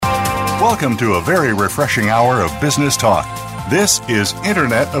Welcome to a very refreshing hour of business talk. This is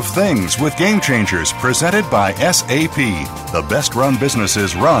Internet of Things with Game Changers, presented by SAP. The best-run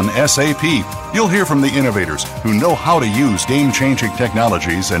businesses run SAP. You'll hear from the innovators who know how to use game-changing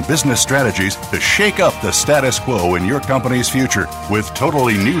technologies and business strategies to shake up the status quo in your company's future with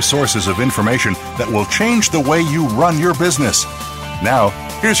totally new sources of information that will change the way you run your business. Now,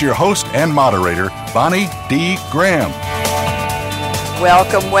 here's your host and moderator, Bonnie D. Graham.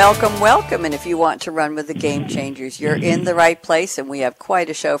 Welcome, welcome, welcome. And if you want to run with the Game Changers, you're in the right place, and we have quite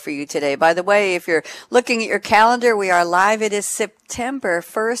a show for you today. By the way, if you're looking at your calendar, we are live. It is September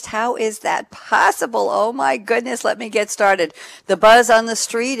 1st. How is that possible? Oh, my goodness. Let me get started. The buzz on the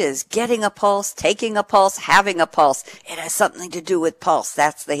street is getting a pulse, taking a pulse, having a pulse. It has something to do with pulse.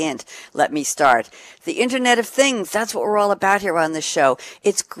 That's the hint. Let me start. The Internet of Things, that's what we're all about here on the show.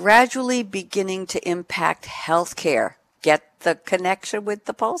 It's gradually beginning to impact healthcare. Get the connection with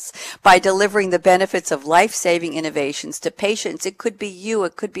the pulse by delivering the benefits of life-saving innovations to patients. It could be you,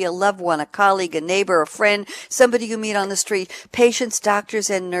 it could be a loved one, a colleague, a neighbor, a friend, somebody you meet on the street, patients,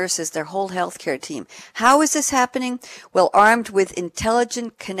 doctors, and nurses, their whole healthcare team. How is this happening? Well, armed with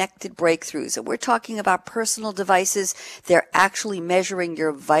intelligent, connected breakthroughs. And we're talking about personal devices. They're actually measuring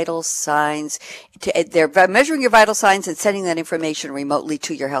your vital signs. They're measuring your vital signs and sending that information remotely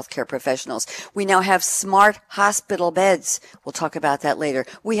to your healthcare professionals. We now have smart hospital beds. We'll talk about that later.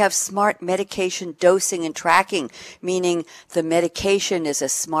 We have smart medication dosing and tracking, meaning the medication is a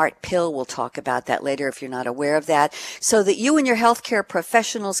smart pill. We'll talk about that later if you're not aware of that, so that you and your healthcare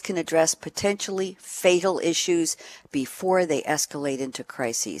professionals can address potentially fatal issues before they escalate into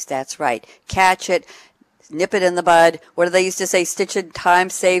crises. That's right. Catch it. Nip it in the bud. What do they used to say? Stitch in time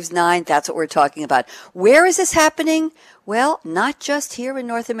saves 9. That's what we're talking about. Where is this happening? Well, not just here in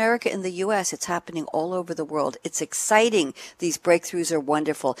North America, in the U.S. It's happening all over the world. It's exciting. These breakthroughs are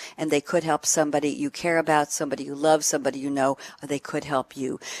wonderful, and they could help somebody you care about, somebody you love, somebody you know, or they could help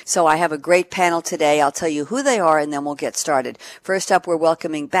you. So I have a great panel today. I'll tell you who they are, and then we'll get started. First up, we're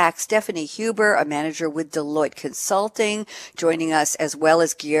welcoming back Stephanie Huber, a manager with Deloitte Consulting, joining us, as well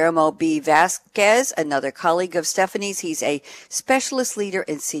as Guillermo B. Vasquez, another colleague of Stephanie's. He's a specialist leader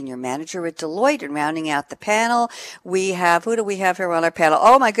and senior manager at Deloitte. And rounding out the panel, who do we have here on our panel?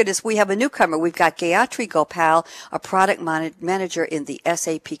 Oh my goodness, we have a newcomer. We've got Gayatri Gopal, a product manager in the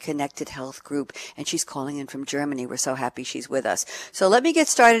SAP Connected Health Group, and she's calling in from Germany. We're so happy she's with us. So let me get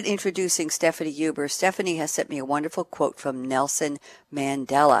started introducing Stephanie Huber. Stephanie has sent me a wonderful quote from Nelson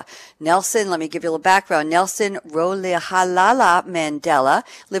Mandela. Nelson, let me give you a little background. Nelson Rolihlahla Mandela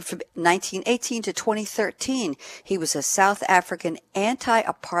lived from 1918 to 2013. He was a South African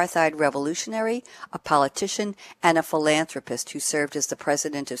anti-apartheid revolutionary, a politician, and a philanthropist who served as the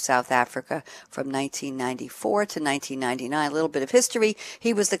president of South Africa from 1994 to 1999. A little bit of history.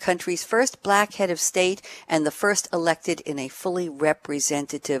 He was the country's first black head of state and the first elected in a fully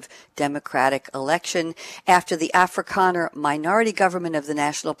representative democratic election. After the Afrikaner minority government of the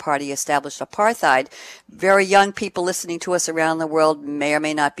National Party established apartheid, very young people listening to us around the world may or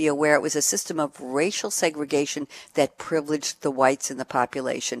may not be aware it was a system of racial segregation that privileged the whites in the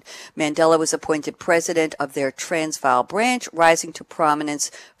population. Mandela was appointed president of their Transvaal branch, rising to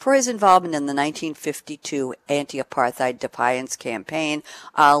prominence for his involvement in the 1952 anti-apartheid defiance campaign.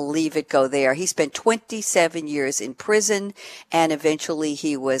 I'll leave it go there. He spent 27 years in prison, and eventually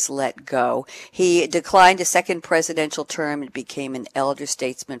he was let go. He declined a second presidential term and became an elder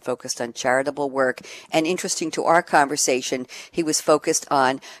statesman focused on charitable work. And interesting to our conversation, he was focused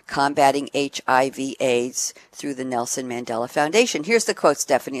on combating HIV/AIDS through the Nelson Mandela Foundation. Here's the quote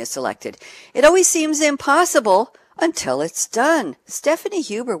Stephanie has selected. "It always seems impossible until it's done." Stephanie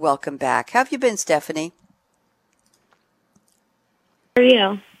Huber, welcome back. How have you been, Stephanie? How are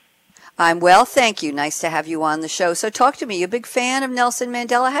you? I'm well, thank you. Nice to have you on the show. So talk to me. You're a big fan of Nelson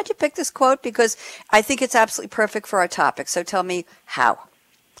Mandela. How'd you pick this quote? Because I think it's absolutely perfect for our topic. So tell me how.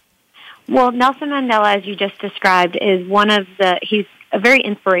 Well, Nelson Mandela, as you just described, is he's a very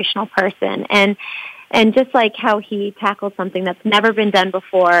inspirational person. And just like how he tackled something that's never been done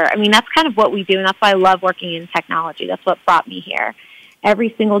before, I mean, that's kind of what we do, and that's why I love working in technology. That's what brought me here.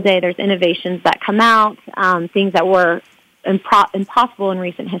 Every single day there's innovations that come out, things that were impossible in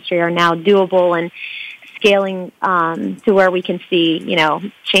recent history are now doable and scaling to where we can see,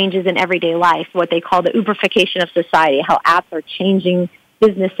 changes in everyday life, what they call the Uberification of society, how apps are changing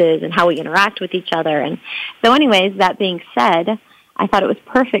businesses and how we interact with each other. And so anyways, that being said, I thought it was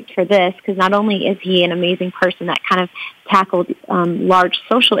perfect for this because not only is he an amazing person that kind of tackled large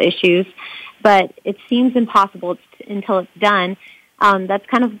social issues, but it seems impossible until it's done. That's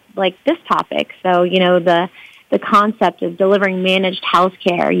kind of like this topic. So, the the concept of delivering managed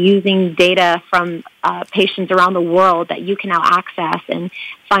healthcare using data from patients around the world that you can now access and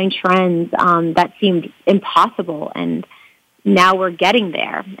find trends that seemed impossible. And now we're getting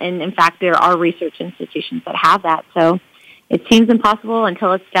there. And in fact, there are research institutions that have that. So it seems impossible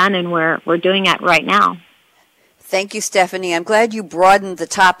until it's done, and we're doing it right now. Thank you, Stephanie. I'm glad you broadened the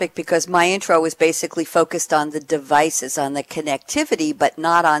topic because my intro was basically focused on the devices, on the connectivity, but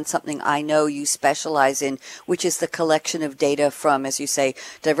not on something I know you specialize in, which is the collection of data from, as you say,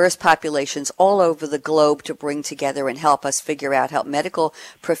 diverse populations all over the globe to bring together and help us figure out, help medical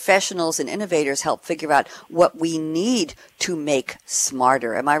professionals and innovators help figure out what we need to make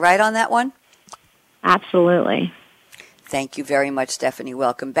smarter. Am I right on that one? Absolutely. Thank you very much, Stephanie.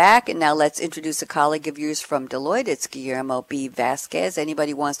 Welcome back. And now let's introduce a colleague of yours from Deloitte. It's Guillermo B. Vasquez.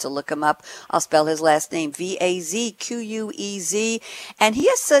 Anybody wants to look him up, I'll spell his last name, Vazquez. And he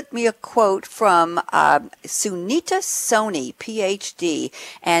has sent me a quote from Sunita Soni, PhD.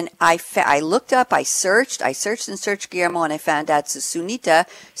 And I looked up, I searched and searched Guillermo, and I found out Sunita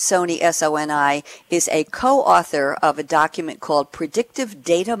Soni, Soni, is a co-author of a document called Predictive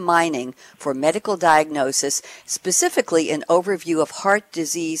Data Mining for Medical Diagnosis, specifically an overview of heart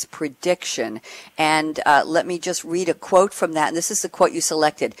disease prediction. And let me just read a quote from that. And this is the quote you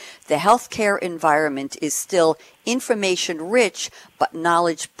selected. The healthcare environment is still information rich, but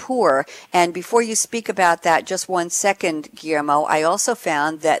knowledge poor. And before you speak about that, just 1 second, Guillermo, I also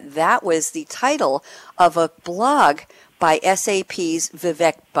found that that was the title of a blog by SAP's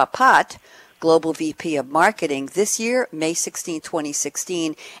Vivek Bapat, Global VP of Marketing, this year, May 16,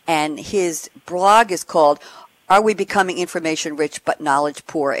 2016. And his blog is called Are We Becoming Information Rich but Knowledge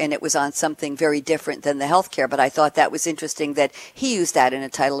Poor? And it was on something very different than the healthcare, but I thought that was interesting that he used that in a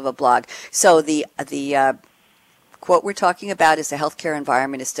title of a blog. So the quote we're talking about is the healthcare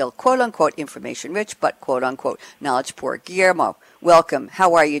environment is still quote-unquote information rich but quote-unquote knowledge poor. Guillermo, welcome.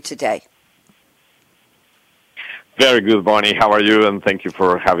 How are you today? Very good, Bonnie. How are you? And thank you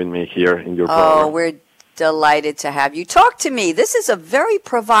for having me here in your program. Oh, we're delighted to have you. Talk to me. This is a very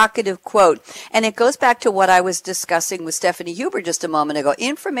provocative quote, and it goes back to what I was discussing with Stephanie Huber just a moment ago.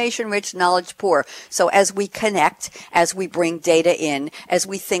 Information rich, knowledge poor. So as we connect, as we bring data in, as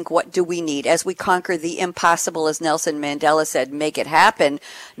we think what do we need, as we conquer the impossible, as Nelson Mandela said, make it happen,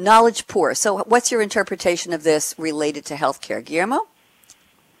 knowledge poor. So what's your interpretation of this related to healthcare, Guillermo?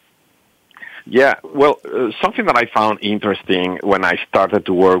 Yeah, well, something that I found interesting when I started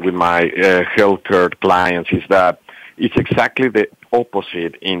to work with my healthcare clients is that it's exactly the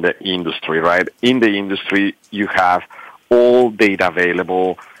opposite in the industry, right? In the industry, you have all data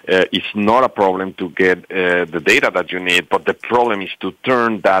available. It's not a problem to get the data that you need, but the problem is to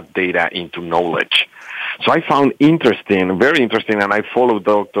turn that data into knowledge. So I found very interesting, and I follow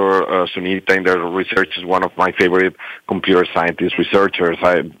Dr. Sunita in their research. She's one of my favorite computer scientist researchers.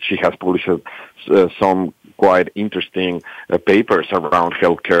 She has published some quite interesting papers around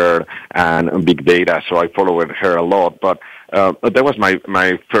healthcare and big data, so I followed her a lot. But that was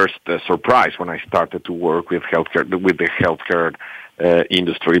my first surprise when I started to work with the healthcare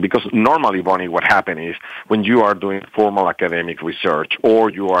industry, because normally, Bonnie, what happens is when you are doing formal academic research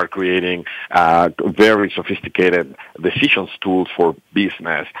or you are creating very sophisticated decisions tools for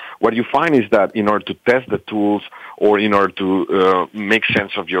business, what you find is that in order to test the tools or in order to make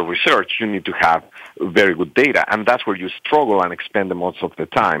sense of your research, you need to have very good data, and that's where you struggle and expend the most of the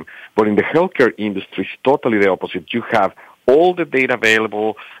time. But in the healthcare industry, it's totally the opposite. You have all the data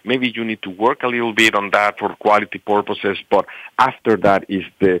available. Maybe you need to work a little bit on that for quality purposes, but after that is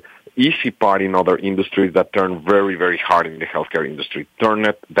the easy part in other industries that turn very, very hard in the healthcare industry.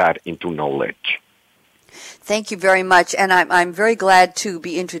 Turn that into knowledge. Thank you very much, and I'm very glad to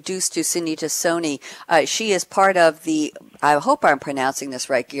be introduced to Sunita Soni. She is part of the, I hope I'm pronouncing this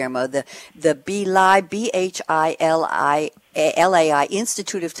right, Guillermo, the BHILAI, LAI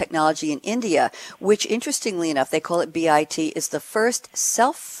Institute of Technology in India, which interestingly enough, they call it BIT, is the first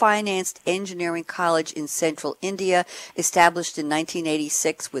self-financed engineering college in central India, established in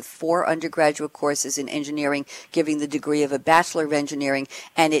 1986 with 4 undergraduate courses in engineering, giving the degree of a Bachelor of Engineering,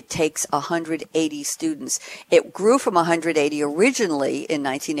 and it takes 180 students. It grew from 180 originally in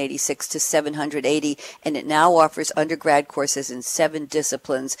 1986 to 780, and it now offers undergrad courses in 7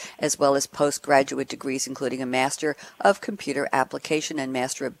 disciplines, as well as postgraduate degrees, including a Master of Computer Application and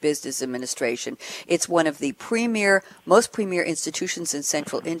Master of Business Administration. It's one of the most premier institutions in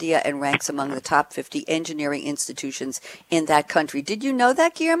central India and ranks among the top 50 engineering institutions in that country. Did you know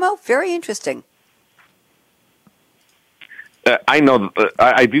that, Guillermo? Very interesting. I know.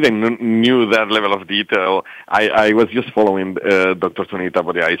 I didn't knew that level of detail. I was just following Dr. Sunita,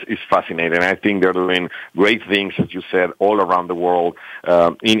 but yeah, it's fascinating. I think they're doing great things, as you said, all around the world,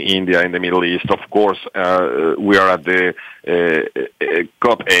 in India, in the Middle East. Of course, we are at the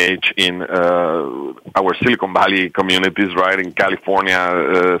cut edge in our Silicon Valley communities, right, in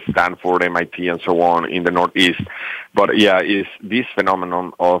California, Stanford, MIT, and so on, in the Northeast. But yeah, is this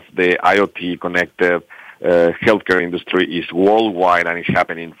phenomenon of the IoT connected healthcare industry is worldwide, and it's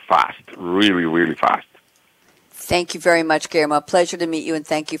happening fast, really, really fast. Thank you very much, Guillermo. Pleasure to meet you, and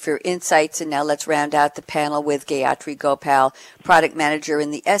thank you for your insights. And now let's round out the panel with Gayatri Gopal, product manager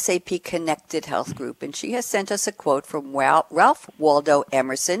in the SAP Connected Health Group. And she has sent us a quote from Ralph Waldo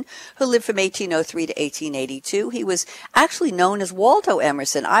Emerson, who lived from 1803 to 1882. He was actually known as Waldo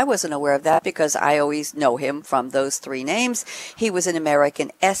Emerson. I wasn't aware of that because I always know him from those three names. He was an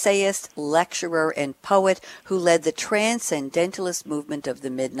American essayist, lecturer, and poet who led the transcendentalist movement of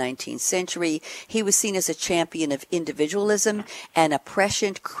the mid-19th century. He was seen as a champion of individualism and a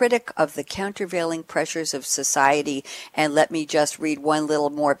prescient critic of the countervailing pressures of society. And let me just read one little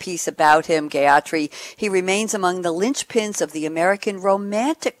more piece about him, Gayatri. He remains among the linchpins of the American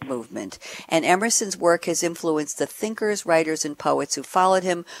Romantic movement, and Emerson's work has influenced the thinkers, writers, and poets who followed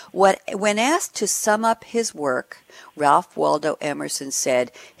him. When asked to sum up his work, Ralph Waldo Emerson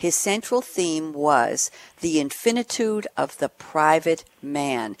said his central theme was the infinitude of the private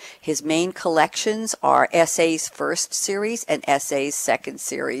man. His main collections are Essays First Series and Essays Second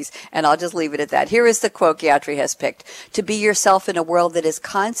Series. And I'll just leave it at that. Here is the quote Gayatri has picked. To be yourself in a world that is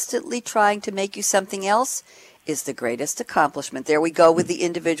constantly trying to make you something else is the greatest accomplishment. There we go with the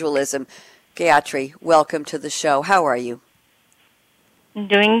individualism. Gayatri, welcome to the show. How are you?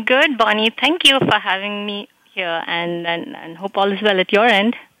 Doing good, Bonnie. Thank you for having me here, and hope all is well at your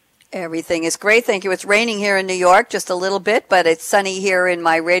end. Everything is great. Thank you. It's raining here in New York just a little bit, but it's sunny here in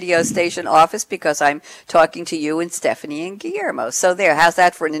my radio station office because I'm talking to you and Stephanie and Guillermo. So there, how's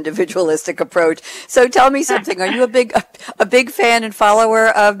that for an individualistic approach? So tell me something. Are you a big fan and follower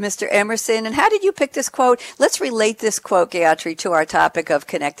of Mr. Emerson? And how did you pick this quote? Let's relate this quote, Gayatri, to our topic of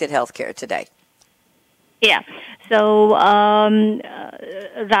connected healthcare today. Yeah. So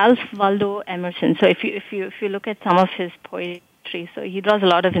Ralph Waldo Emerson. So if you look at some of his poetry, so he draws a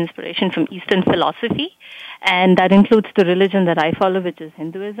lot of inspiration from Eastern philosophy, and that includes the religion that I follow, which is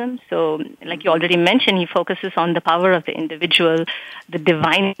Hinduism. So, like you already mentioned, he focuses on the power of the individual, the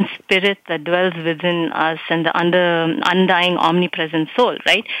divine spirit that dwells within us, and the undying, omnipresent soul,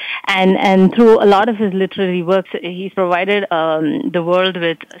 right? And through a lot of his literary works, he's provided the world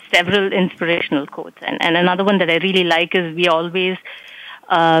with several inspirational quotes. And another one that I really like is, we always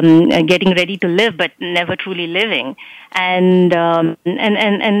getting ready to live, but never truly living. And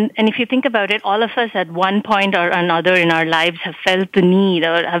if you think about it, all of us at one point or another in our lives have felt the need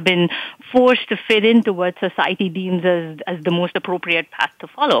or have been forced to fit into what society deems as the most appropriate path to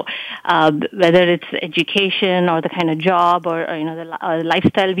follow, whether it's education or the kind of job or the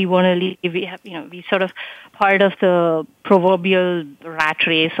lifestyle we want to live. We sort of part of the proverbial rat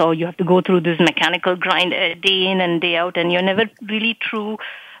race, or you have to go through this mechanical grind day in and day out, and you're never really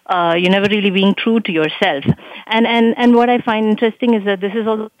being true to yourself. And what I find interesting is that this is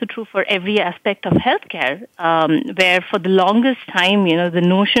also true for every aspect of healthcare, where for the longest time, the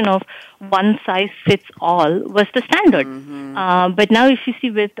notion of one size fits all was the standard. Mm-hmm. But now if you see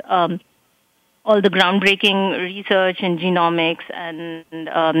with all the groundbreaking research in genomics and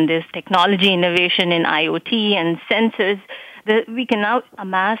this technology innovation in IoT and sensors, we can now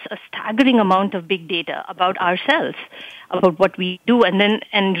amass a staggering amount of big data about ourselves, about what we do,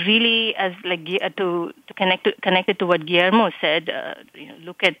 and really, as to connect it to what Guillermo said,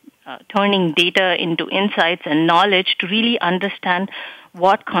 look at turning data into insights and knowledge to really understand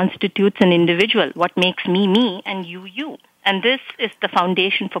what constitutes an individual, what makes me me, and you. And this is the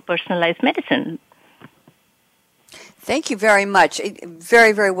foundation for personalized medicine. Thank you very much.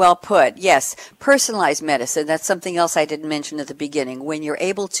 Very, very well put. Yes, personalized medicine. That's something else I didn't mention at the beginning. When you're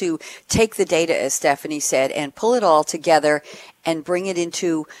able to take the data, as Stephanie said, and pull it all together and bring it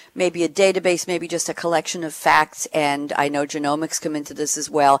into maybe a database, maybe just a collection of facts, and I know genomics come into this as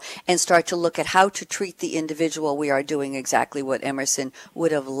well, and start to look at how to treat the individual, we are doing exactly what Emerson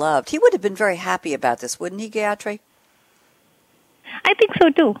would have loved. He would have been very happy about this, wouldn't he, Gayatri? I think so,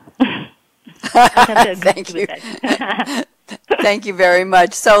 too. Thank you. Thank you very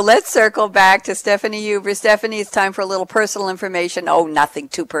much. So let's circle back to Stephanie Huber. Stephanie, it's time for a little personal information. Oh, nothing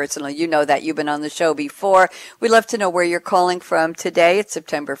too personal. You know that. You've been on the show before. We'd love to know where you're calling from today. It's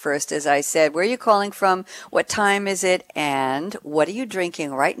September 1st, as I said. Where are you calling from? What time is it? And what are you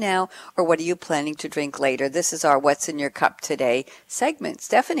drinking right now? Or what are you planning to drink later? This is our What's in Your Cup Today segment.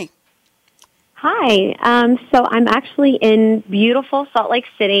 Stephanie. Hi. So I'm actually in beautiful Salt Lake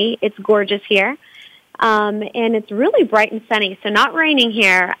City. It's gorgeous here. And it's really bright and sunny, so not raining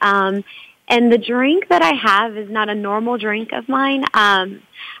here. And the drink that I have is not a normal drink of mine. I've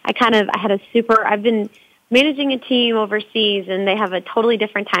been managing a team overseas, and they have a totally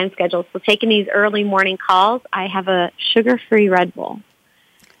different time schedule. So taking these early morning calls, I have a sugar-free Red Bull.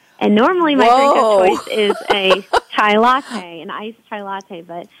 And normally my drink of choice is a chai latte, an iced chai latte,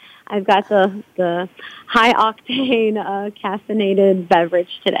 but I've got the high-octane caffeinated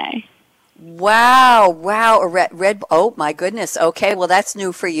beverage today. Wow. A red, oh my goodness. Okay. Well, that's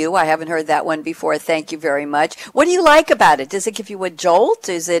new for you. I haven't heard that one before. Thank you very much. What do you like about it? Does it give you a jolt?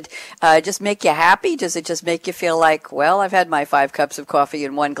 Does it just make you happy? Does it just make you feel like, well, I've had my 5 cups of coffee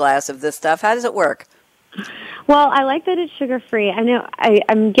and 1 glass of this stuff? How does it work? Well, I like that it's sugar-free. I know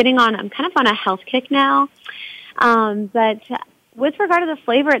I'm kind of on a health kick now. But with regard to the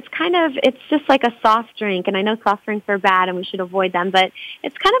flavor, it's just like a soft drink, and I know soft drinks are bad and we should avoid them, but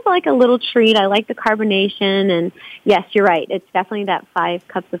it's kind of like a little treat. I like the carbonation, and yes, you're right. It's definitely that 5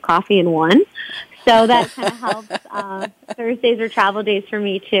 cups of coffee in one. So that kind of helps. Thursdays are travel days for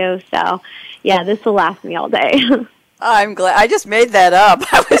me too. So yeah, this will last me all day. I'm glad. I just made that up.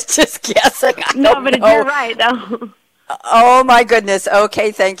 I was just guessing. You're right though. Oh, my goodness.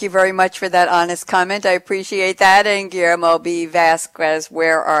 Okay, thank you very much for that honest comment. I appreciate that. And Guillermo B. Vasquez,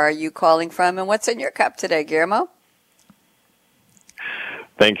 where are you calling from, and what's in your cup today, Guillermo?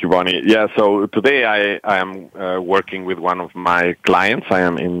 Thank you, Bonnie. Yeah, so today I am working with one of my clients. I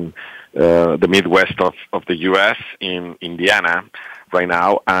am in the Midwest of the U.S., in Indiana right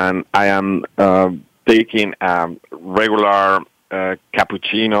now, and I am taking a regular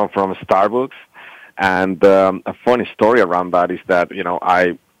cappuccino from Starbucks. And a funny story around that is that,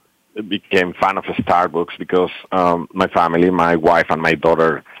 I became fan of Starbucks because my family, my wife and my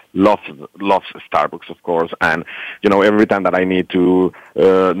daughter loves Starbucks, of course. And, every time that I need to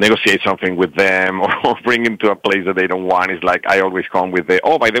negotiate something with them or bring them to a place that they don't want, it's like I always come with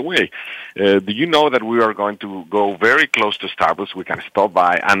by the way, do you know that we are going to go very close to Starbucks? We can stop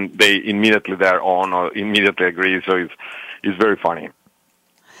by. And they immediately they're on or immediately agree. So it's very funny.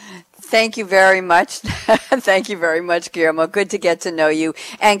 Thank you very much. Thank you very much, Guillermo. Good to get to know you.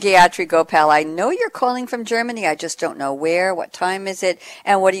 And Gayatri Gopal, I know you're calling from Germany. I just don't know where. What time is it?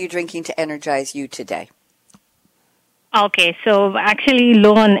 And what are you drinking to energize you today? Okay, so actually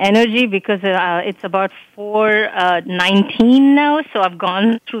low on energy because it's about 4:19 now. So I've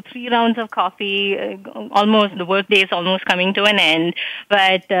gone through 3 rounds of coffee. Almost the workday is almost coming to an end.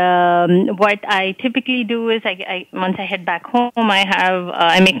 But what I typically do is, I once I head back home,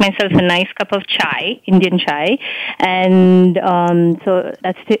 I make myself a nice cup of chai, Indian chai, and so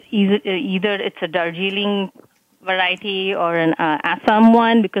that's either it's a Darjeeling variety or an Assam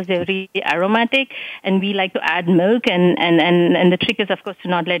one because they're really aromatic, and we like to add milk, and the trick is, of course, to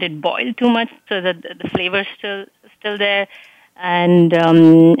not let it boil too much so that the flavor's still there. And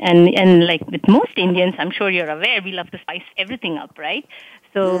like with most Indians, I'm sure you're aware, we love to spice everything up, right?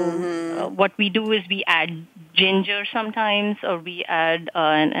 So what we do is we add ginger sometimes, or we add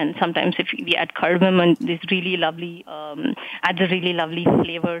and sometimes if we add cardamom, and this really lovely adds a really lovely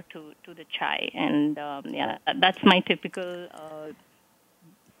flavor to the chai. And that's my typical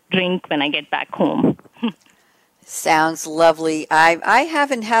drink when I get back home. Sounds lovely. I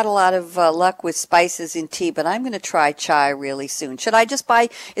haven't had a lot of luck with spices in tea, but I'm going to try chai really soon. Should I just buy,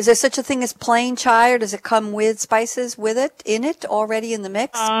 is there such a thing as plain chai, or does it come with spices in it already in the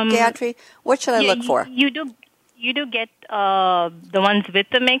mix, Gayatri? What should I look for? You do get the ones with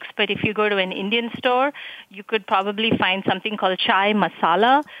the mix, but if you go to an Indian store, you could probably find something called chai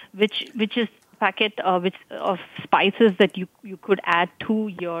masala, which is a packet of spices that you could add to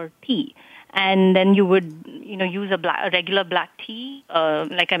your tea. And then you would, use a regular black tea,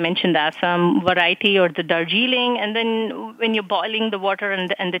 like I mentioned, the Assam variety or the Darjeeling. And then when you're boiling the water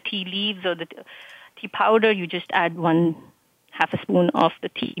and the tea leaves or the tea powder, you just add 1/2 a spoon of the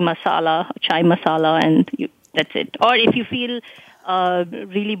tea masala, chai masala, and that's it. Or if you feel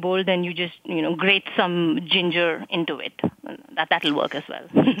really bold, then you just, grate some ginger into it. That'll work as well.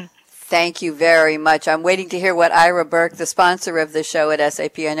 Thank you very much. I'm waiting to hear what Ira Burke, the sponsor of the show at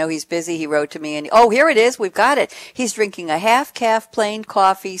SAP, I know he's busy. He wrote to me and, oh, here it is. We've got it. He's drinking a half-calf plain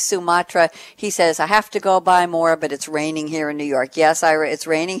coffee, Sumatra. He says, I have to go buy more, but it's raining here in New York. Yes, Ira, it's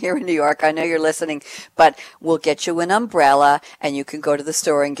raining here in New York. I know you're listening, but we'll get you an umbrella and you can go to the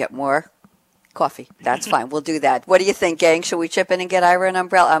store and get more coffee. That's fine. We'll do that. What do you think, gang? Should we chip in and get Ira an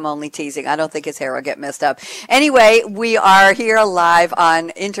umbrella? I'm only teasing. I don't think his hair will get messed up. Anyway, we are here live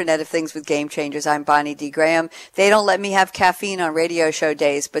on Internet of Things with Game Changers. I'm Bonnie D. Graham. They don't let me have caffeine on radio show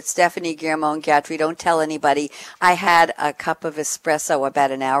days, but Stephanie, Guillermo, and Gatry, don't tell anybody. I had a cup of espresso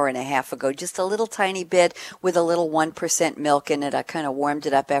about an hour and a half ago, just a little tiny bit with a little 1% milk in it. I kind of warmed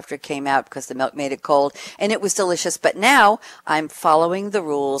it up after it came out because the milk made it cold, and it was delicious. But now I'm following the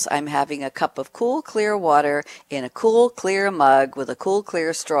rules. I'm having a cup of cool, clear water in a cool, clear mug with a cool,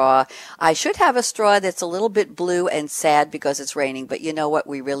 clear straw. I should have a straw that's a little bit blue and sad because it's raining, but you know what?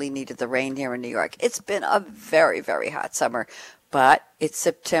 We really needed the rain here in New York. It's been a very, very hot summer. But it's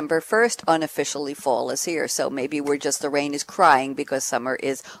September 1st. Unofficially fall is here. So maybe the rain is crying because summer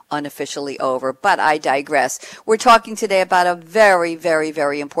is unofficially over. But I digress. We're talking today about a very, very,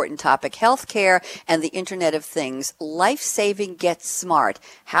 very important topic. Healthcare and the Internet of Things. Life-saving gets smart.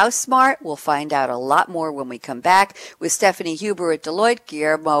 How smart? We'll find out a lot more when we come back with Stephanie Huber at Deloitte,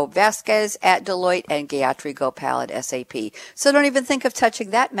 Guillermo Vasquez at Deloitte, and Gayatri Gopal at SAP. So don't even think of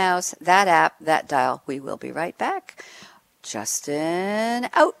touching that mouse, that app, that dial. We will be right back. Justin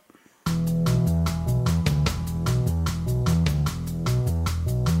out.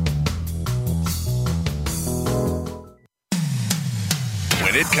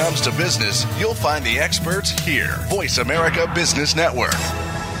 When it comes to business, you'll find the experts here. Voice America Business Network.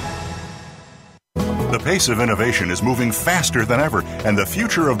 The pace of innovation is moving faster than ever, and the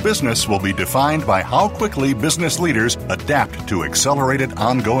future of business will be defined by how quickly business leaders adapt to accelerated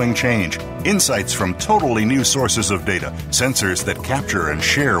ongoing change. Insights from totally new sources of data, sensors that capture and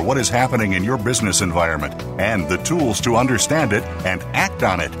share what is happening in your business environment, and the tools to understand it and act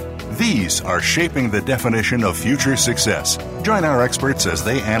on it. These are shaping the definition of future success. Join our experts as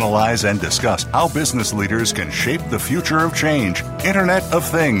they analyze and discuss how business leaders can shape the future of change. Internet of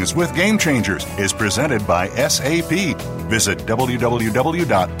Things with Game Changers is presented by SAP. Visit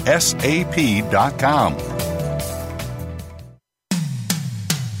www.sap.com.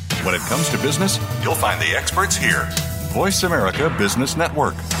 When it comes to business, you'll find the experts here. Voice America Business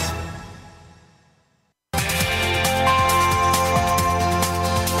Network.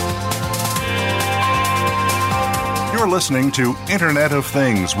 You're listening to Internet of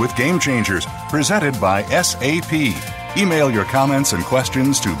Things with Game Changers, presented by SAP. Email your comments and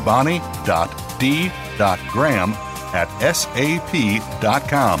questions to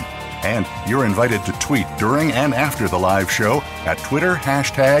bonnie.d.graham@sap.com. And you're invited to tweet during and after the live show at Twitter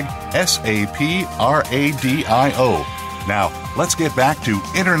 #SAPRADIO. Now, let's get back to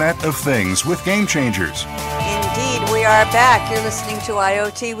Internet of Things with Game Changers. Indeed, we are back. You're listening to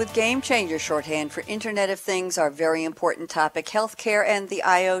IoT with Game Changer, shorthand for Internet of Things, our very important topic, healthcare and the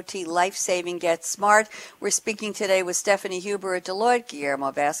IoT, life-saving gets smart. We're speaking today with Stephanie Huber at Deloitte,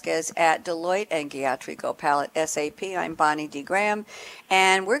 Guillermo Vasquez at Deloitte, and Gayatri Gopal at SAP. I'm Bonnie D. Graham,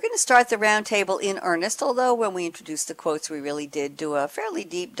 and we're going to start the roundtable in earnest, although when we introduced the quotes, we really did do a fairly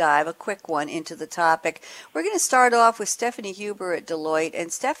deep dive, a quick one into the topic. We're going to start off with Stephanie Huber at Deloitte,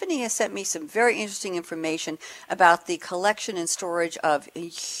 and Stephanie has sent me some very interesting information about the collection and storage of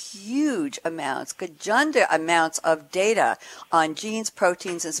huge amounts, gajunda amounts of data on genes,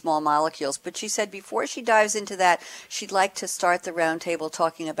 proteins, and small molecules. But she said before she dives into that, she'd like to start the roundtable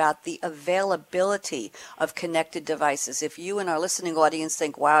talking about the availability of connected devices. If you and our listening audience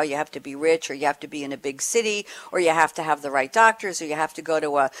think, wow, you have to be rich, or you have to be in a big city, or you have to have the right doctors, or you have to go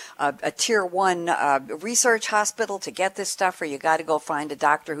to a tier 1 research hospital to get this stuff, or you got to go find a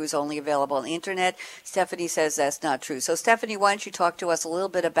doctor who's only available on the internet, Stephanie says that's not true. So Stephanie, why don't you talk to us a little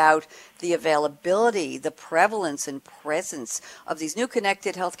bit about the availability, the prevalence and presence of these new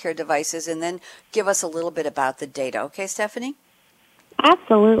connected healthcare devices, and then give us a little bit about the data. Okay, Stephanie?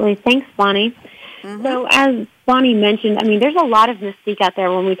 Absolutely. Thanks, Bonnie. Mm-hmm. So as Bonnie mentioned, I mean, there's a lot of mystique out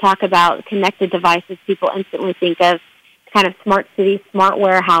there when we talk about connected devices. People instantly think of kind of smart cities, smart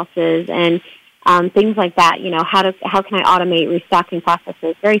warehouses, and things like that. You know, how can I automate restocking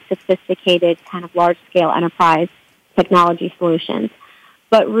processes? Very sophisticated, kind of large-scale enterprise technology solutions.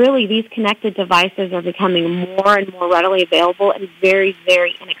 But really, these connected devices are becoming more and more readily available and very,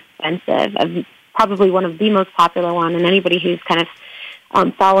 very inexpensive. Probably one of the most popular one, and anybody who's kind of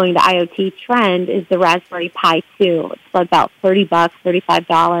following the IoT trend is the Raspberry Pi 2. It's about $30,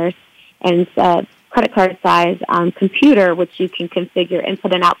 $35, and it's credit card size computer, which you can configure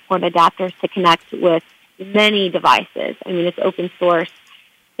input and output adapters to connect with many devices. I mean, it's open source.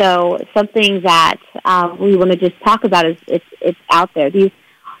 So something that we want to just talk about is it's out there.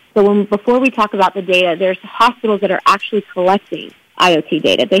 Before we talk about the data, there's hospitals that are actually collecting IoT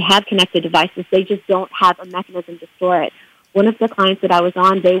data. They have connected devices. They just don't have a mechanism to store it. One of the clients that I was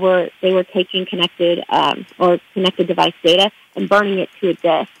on, they were taking connected device data and burning it to a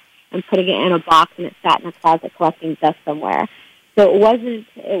disk and putting it in a box, and it sat in a closet collecting dust somewhere. So it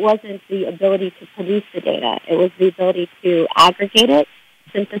wasn't the ability to produce the data. It was the ability to aggregate it,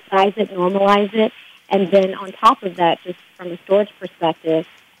 synthesize it, normalize it, and then on top of that, just from a storage perspective,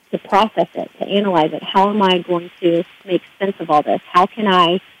 to process it, to analyze it. How am I going to make sense of all this? How can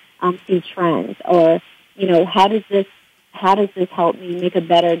I see trends? Or, how does this help me make a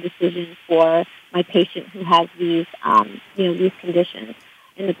better decision for my patient who has these conditions?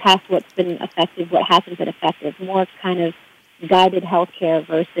 In the past, what's been effective, what hasn't been effective? More kind of guided healthcare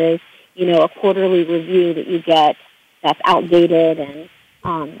versus, a quarterly review that you get that's outdated and,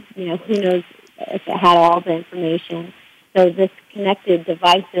 who knows if it had all the information. So this connected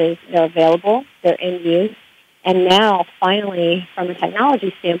devices, they're available, they're in use, and now, finally, from a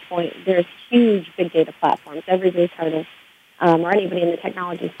technology standpoint, there's huge big data platforms. Everybody's heard of, or anybody in the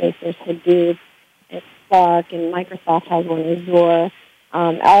technology space, there's Hadoop, and Spark, and Microsoft has one, Azure.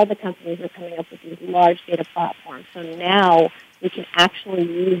 All the companies are coming up with these large data platforms. So now we can actually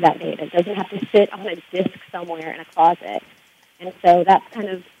use that data. It doesn't have to sit on a disk somewhere in a closet. And so that's kind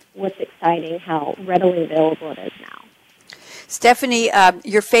of what's exciting, how readily available it is now. Stephanie,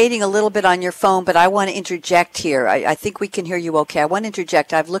 you're fading a little bit on your phone, but I want to interject here. I think we can hear you okay. I want to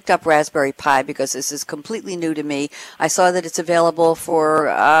interject. I've looked up Raspberry Pi because this is completely new to me. I saw that it's available for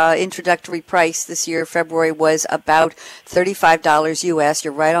introductory price this year. February was about $35 US.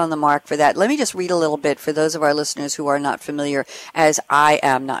 You're right on the mark for that. Let me just read a little bit for those of our listeners who are not familiar, as I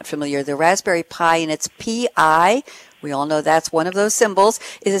am not familiar. The Raspberry Pi, and it's PI, we all know that's one of those symbols,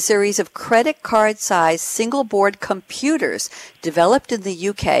 is a series of credit card-sized single-board computers developed in the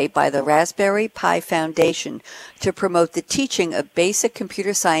UK by the Raspberry Pi Foundation to promote the teaching of basic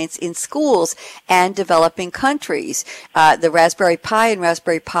computer science in schools and developing countries. The Raspberry Pi and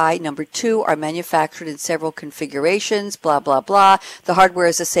Raspberry Pi number 2 are manufactured in several configurations, blah, blah, blah. The hardware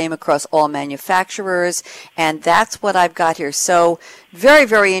is the same across all manufacturers, and that's what I've got here. So very,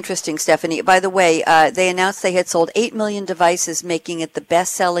 very interesting, Stephanie. By the way, they announced they had sold 8 million devices, making it the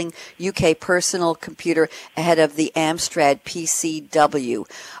best-selling UK personal computer ahead of the Amstrad PCW.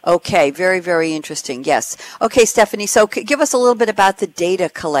 Okay, very, very interesting. Yes. Okay, Stephanie, so give us a little bit about the data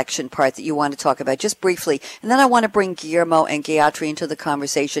collection part that you want to talk about, just briefly. And then I want to bring Guillermo and Gayatri into the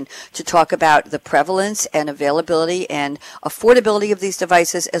conversation to talk about the prevalence and availability and affordability of these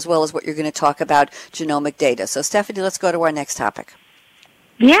devices, as well as what you're going to talk about, genomic data. So, Stephanie, let's go to our next topic.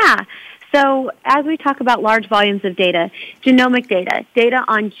 Yeah. So as we talk about large volumes of data, genomic data, data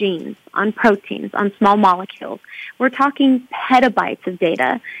on genes, on proteins, on small molecules, we're talking petabytes of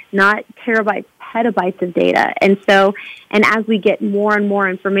data, not terabytes, petabytes of data. And as we get more and more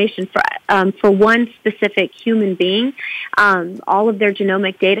information for one specific human being, all of their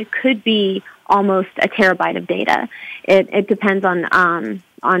genomic data could be almost a terabyte of data. It depends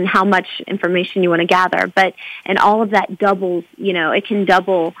on how much information you want to gather. And all of that doubles, it can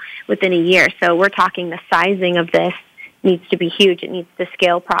double within a year. So we're talking the sizing of this needs to be huge. It needs to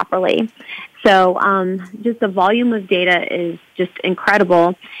scale properly. So just the volume of data is just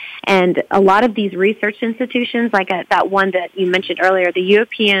incredible. And a lot of these research institutions, like that one that you mentioned earlier, the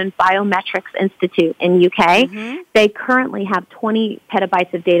European Biometrics Institute in UK, they currently have 20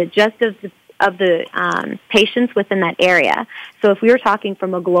 petabytes of data just of the patients within that area. So if we were talking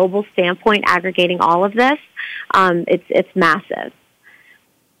from a global standpoint, aggregating all of this, it's massive.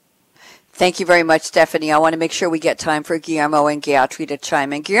 Thank you very much, Stephanie. I want to make sure we get time for Guillermo and Gayatri to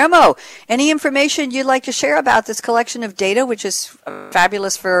chime in. Guillermo, any information you'd like to share about this collection of data, which is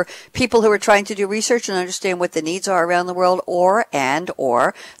fabulous for people who are trying to do research and understand what the needs are around the world, or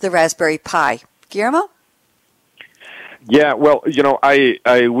the Raspberry Pi? Guillermo? Yeah, well,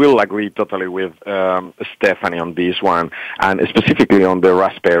 I will agree totally with Stephanie on this one, and specifically on the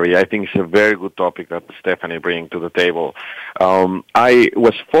Raspberry. I think it's a very good topic that Stephanie brings to the table. I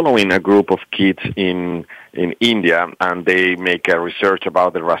was following a group of kids in India, and they make a research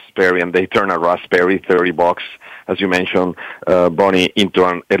about the Raspberry, and they turn a Raspberry $30, as you mentioned, Bonnie, into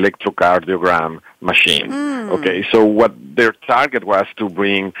an electrocardiogram machine. Okay, so what their target was to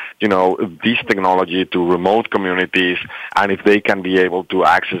bring, this technology to remote communities, and if they can be able to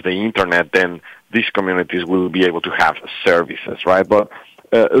access the internet, then these communities will be able to have services, right? But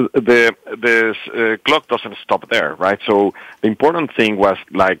the clock doesn't stop there, right? So the important thing was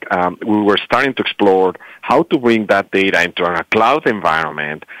like we were starting to explore how to bring that data into a cloud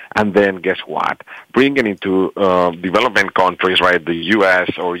environment, and then guess what? Bring it into development countries, right, the U.S.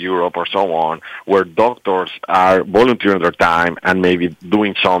 or Europe or so on, where doctors are volunteering their time and maybe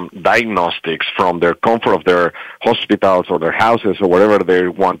doing some diagnostics from their comfort of their hospitals or their houses or wherever they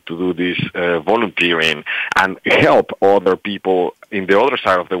want to do this volunteering, and help other people in the other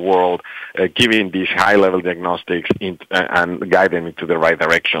side of the world giving these high-level diagnostics and guide them into the right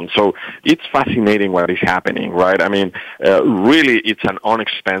direction. So it's fascinating what is happening, right? I mean, really, it's an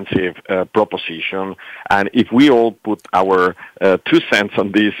inexpensive proposition, and if we all put our 2 cents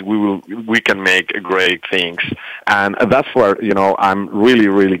on this, we can make great things. And that's where, I'm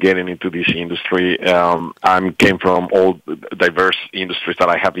really getting into this industry. I came from all diverse industries that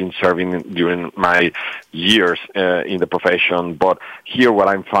I have been serving during my years in the profession, but here what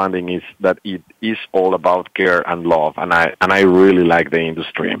I'm finding is that it is all about care and love, and I really like the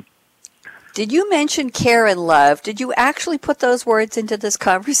industry. Did you mention care and love? Did you actually put those words into this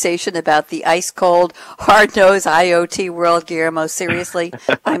conversation about the ice-cold, hard-nosed IoT world, Guillermo? Seriously?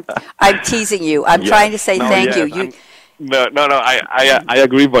 I'm teasing you. I'm trying to say thank you. No, I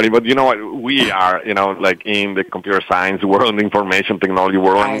agree, buddy. But you know what? We are, like in the computer science world, information technology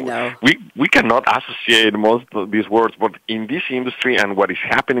world. I know. We cannot associate most of these words, but in this industry and what is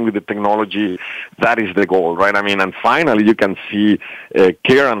happening with the technology, that is the goal, right? I mean, and finally, you can see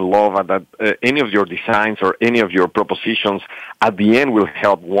care and love, and that any of your designs or any of your propositions at the end will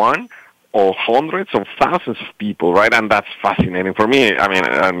help one or hundreds of thousands of people, right? And that's fascinating for me. I mean,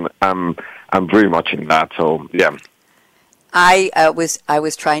 I'm very much in that. So yeah. I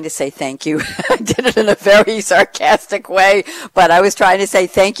was trying to say thank you. I did it in a very sarcastic way, but I was trying to say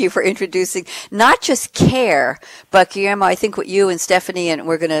thank you for introducing not just care, but Guillermo, I think what you and Stephanie, and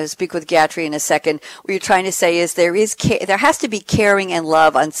we're going to speak with Gayatri in a second, what you're trying to say is there has to be caring and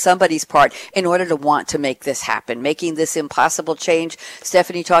love on somebody's part in order to want to make this happen, making this impossible change.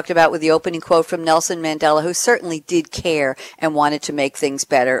 Stephanie talked about with the opening quote from Nelson Mandela, who certainly did care and wanted to make things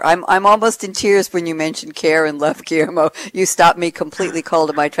better. I'm almost in tears when you mentioned care and love, Guillermo. You stopped me completely cold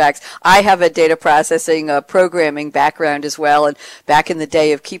in my tracks. I have a data processing programming background as well, and back in the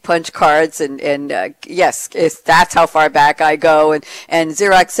day of key punch cards, and yes, that's how far back I go, and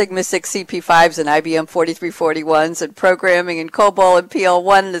Xerox Sigma 6 CP5s and IBM 4341s and programming and COBOL and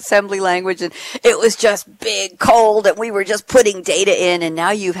PL1 and assembly language, and it was just big, cold, and we were just putting data in, and now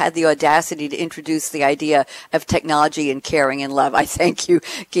you've had the audacity to introduce the idea of technology and caring and love. I thank you,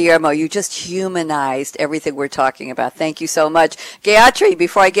 Guillermo. You just humanized everything we're talking about. Thank you so much. Gayatri,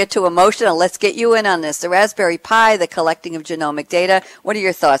 before I get too emotional, let's get you in on this. The Raspberry Pi, the collecting of genomic data. What are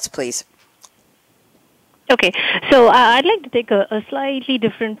your thoughts, please? Okay, so I'd like to take a slightly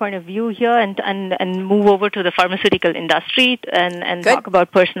different point of view here and move over to the pharmaceutical industry and talk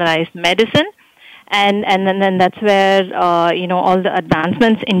about personalized medicine. And then that's where, all the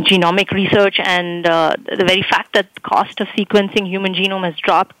advancements in genomic research and the very fact that the cost of sequencing human genome has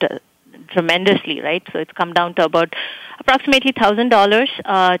dropped tremendously, right? So it's come down to about approximately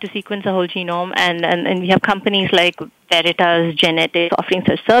 $1,000 to sequence a whole genome, and we have companies like Veritas Genetics offering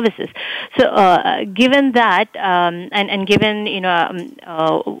such services. So given that, and given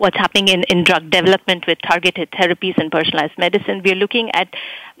what's happening in drug development with targeted therapies and personalized medicine, we're looking at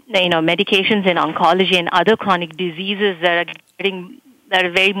medications in oncology and other chronic diseases that are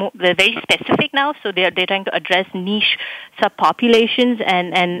very specific now. So they're trying to address niche subpopulations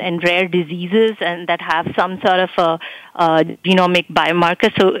and rare diseases, and that have some sort of a genomic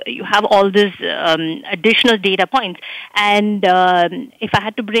biomarker. So you have all these additional data points. And if I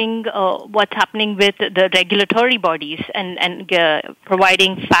had to bring what's happening with the regulatory bodies and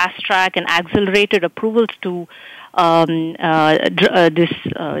providing fast track and accelerated approvals to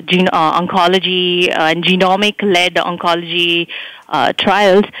oncology and genomic-led oncology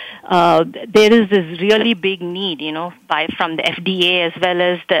trials, there is this really big need, from the FDA as well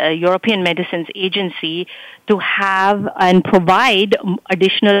as the European Medicines Agency to have and provide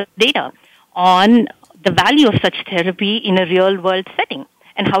additional data on the value of such therapy in a real-world setting.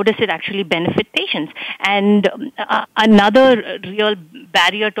 And how does it actually benefit patients? And another real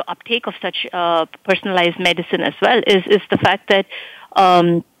barrier to uptake of such personalized medicine as well is the fact that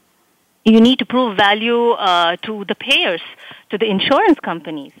you need to prove value to the payers, to the insurance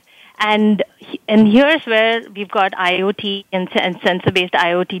companies. And here's where we've got IoT and sensor-based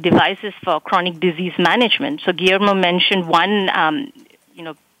IoT devices for chronic disease management. So Guillermo mentioned one,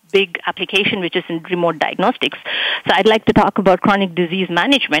 big application, which is in remote diagnostics. So I'd like to talk about chronic disease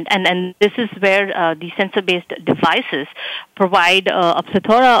management, and this is where the sensor-based devices provide a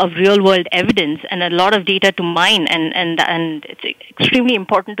plethora of real-world evidence and a lot of data to mine, and it's extremely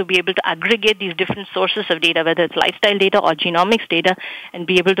important to be able to aggregate these different sources of data, whether it's lifestyle data or genomics data, and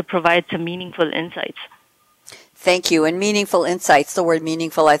be able to provide some meaningful insights. Thank you. And meaningful insights, the word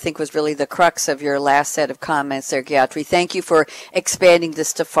meaningful, I think, was really the crux of your last set of comments there, Gayatri. Thank you for expanding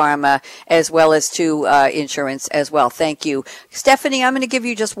this to pharma as well as to insurance as well. Thank you. Stephanie, I'm going to give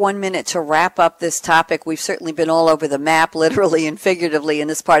you just 1 minute to wrap up this topic. We've certainly been all over the map, literally and figuratively, in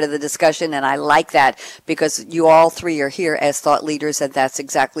this part of the discussion, and I like that because you all three are here as thought leaders, and that's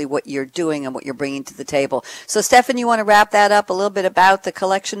exactly what you're doing and what you're bringing to the table. So, Stephanie, you want to wrap that up a little bit about the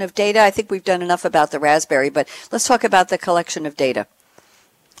collection of data? I think we've done enough about the Raspberry, but let's talk about the collection of data.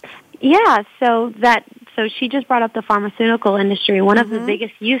 Yeah, so she just brought up the pharmaceutical industry. One of the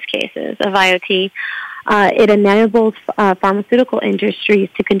biggest use cases of IoT, it enables pharmaceutical industries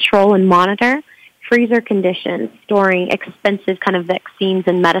to control and monitor freezer conditions, storing expensive kind of vaccines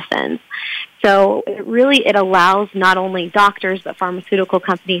and medicines. So it allows not only doctors but pharmaceutical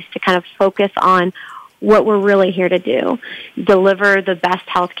companies to kind of focus on what we're really here to do, deliver the best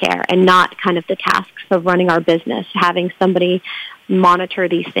healthcare and not kind of the tasks of running our business, having somebody monitor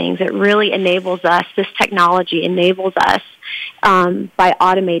these things. It really enables us, this technology enables us by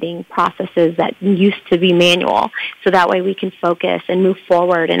automating processes that used to be manual. So that way we can focus and move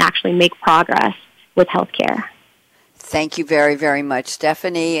forward and actually make progress with healthcare. Thank you very, very much,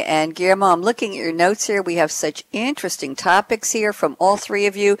 Stephanie. And Guillermo, I'm looking at your notes here. We have such interesting topics here from all three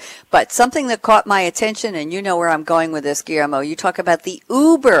of you, but something that caught my attention, and you know where I'm going with this, Guillermo, you talk about the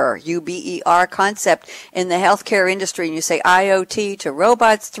Uber, U-B-E-R concept in the healthcare industry, and you say IoT to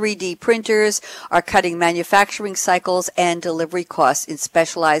robots, 3D printers are cutting manufacturing cycles and delivery costs in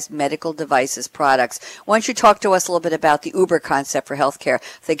specialized medical devices products. Why don't you talk to us a little bit about the Uber concept for healthcare?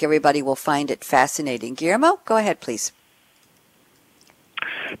 I think everybody will find it fascinating. Guillermo, go ahead, please.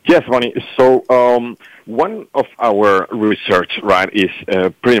 Yes, Bonnie. So one of our research, right, is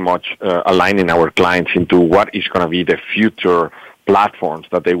pretty much aligning our clients into what is going to be the future platforms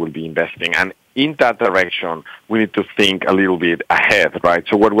that they will be investing. And in that direction, we need to think a little bit ahead, right?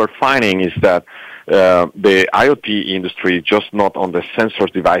 So what we're finding is that the IoT industry, just not on the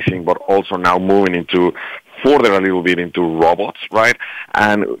sensors devising, but also now moving into further a little bit into robots, right?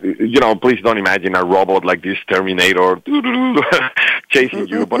 And, please don't imagine a robot like this Terminator chasing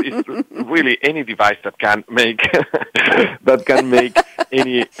you, but it's really any device that can make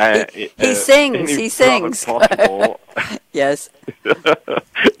any he sings possible. Yes.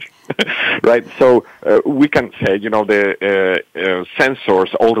 Right, so we can say, the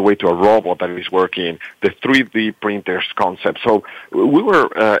sensors all the way to a robot that is working, the 3D printers concept. So we were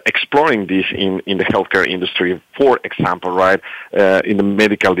exploring this in the healthcare industry, for example, right, in the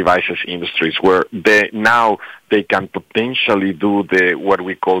medical devices industries, where they can potentially do what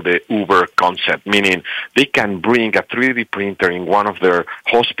we call the Uber concept, meaning they can bring a 3D printer in one of their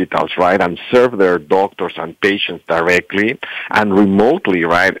hospitals, right, and serve their doctors and patients directly and remotely,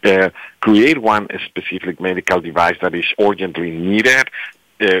 right, create one specific medical device that is urgently needed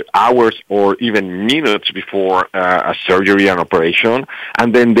hours or even minutes before a surgery and operation,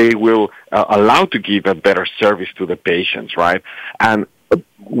 and then they will allow to give a better service to the patients, right? And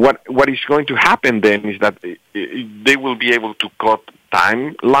what is going to happen then is that they will be able to cut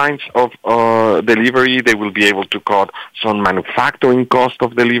timelines of delivery, they will be able to cut some manufacturing cost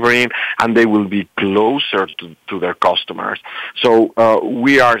of delivering, and they will be closer to their customers. So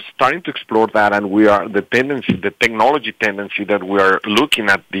we are starting to explore that, and the technology tendency that we are looking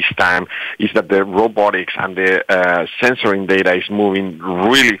at this time is that the robotics and the sensoring data is moving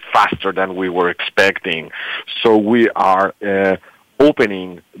really faster than we were expecting. So we are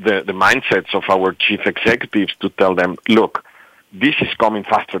opening the mindsets of our chief executives to tell them, look, this is coming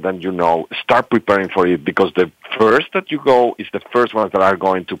faster than you know. Start preparing for it, because the first that you go is the first ones that are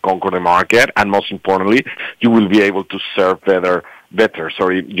going to conquer the market, and most importantly, you will be able to serve better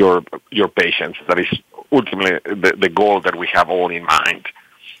your patients. That is ultimately the goal that we have all in mind.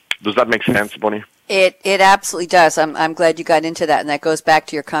 Does that make sense, Bonnie? It absolutely does. I'm glad you got into that, and that goes back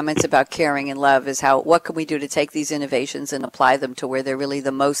to your comments about caring and love, is what can we do to take these innovations and apply them to where they're really the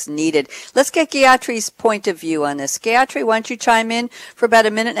most needed. Let's get Gayatri's point of view on this. Gayatri, why don't you chime in for about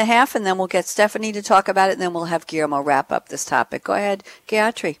a minute and a half, and then we'll get Stephanie to talk about it, and then we'll have Guillermo wrap up this topic. Go ahead,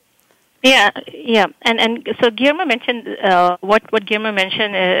 Gayatri. Yeah, and so Guillermo mentioned what Guillermo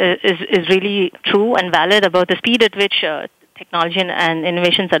mentioned is really true and valid about the speed at which technology and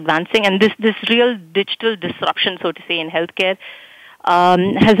innovations advancing, and this real digital disruption, so to say, in healthcare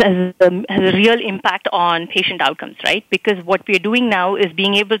has a real impact on patient outcomes, right? Because what we are doing now is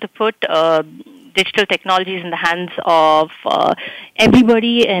being able to put digital technologies in the hands of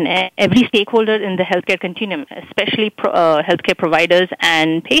everybody and every stakeholder in the healthcare continuum, especially healthcare providers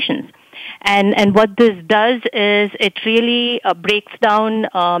and patients. And what this does is it really breaks down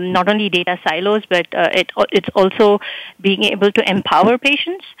not only data silos, but it's also being able to empower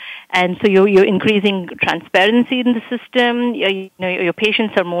patients. And so you're increasing transparency in the system. Your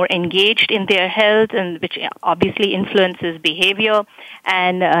patients are more engaged in their health, and which obviously influences behavior.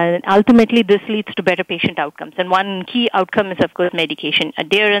 And ultimately, this leads to better patient outcomes. And one key outcome is, of course, medication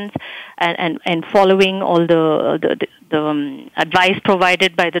adherence and following all the advice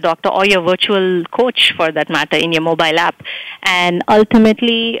provided by the doctor or your virtual coach, for that matter, in your mobile app. And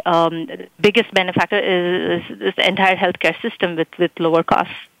ultimately, the biggest benefactor is the entire healthcare system with lower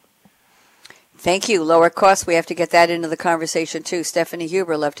costs. Thank you. Lower costs, we have to get that into the conversation too. Stephanie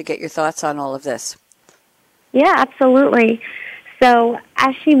Huber, love to get your thoughts on all of this. Yeah, absolutely. So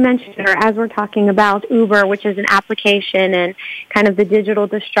as she mentioned, or as we're talking about Uber, which is an application and kind of the digital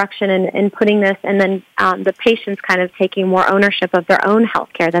destruction and putting this, and then the patients kind of taking more ownership of their own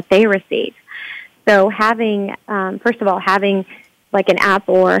healthcare that they receive. So having, first of all, having like an app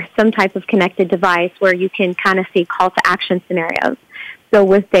or some type of connected device where you can kind of see call to action scenarios. So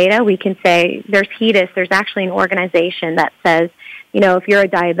with data, we can say there's HEDIS, there's actually an organization that says, if you're a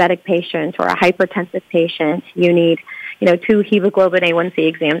diabetic patient or a hypertensive patient, you need, 2 hemoglobin A1C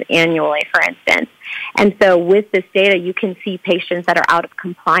exams annually, for instance. And so with this data, you can see patients that are out of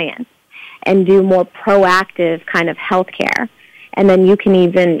compliance and do more proactive kind of healthcare. And then you can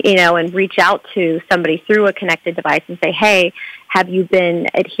even, and reach out to somebody through a connected device and say, hey, have you been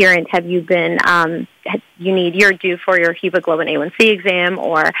adherent? Have you been, you're due for your hemoglobin A1C exam,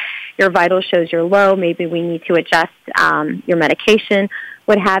 or your vital shows you're low. Maybe we need to adjust your medication,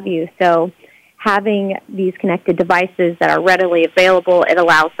 what have you. So having these connected devices that are readily available, it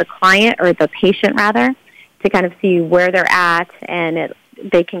allows the client, or the patient rather, to kind of see where they're at, and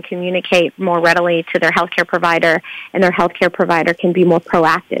they can communicate more readily to their healthcare provider, and their healthcare provider can be more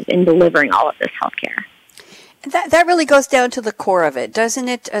proactive in delivering all of this healthcare. That really goes down to the core of it, doesn't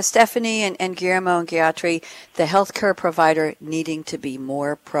it, Stephanie and Guillermo and Gayatri, the healthcare provider needing to be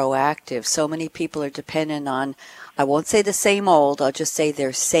more proactive. So many people are dependent on, I won't say the same old, I'll just say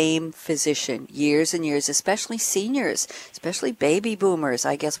their same physician, years and years, especially seniors, especially baby boomers.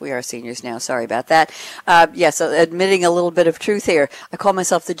 I guess we are seniors now, sorry about that. Yes, admitting a little bit of truth here. I call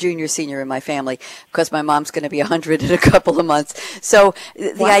myself the junior senior in my family because my mom's going to be 100 in a couple of months. So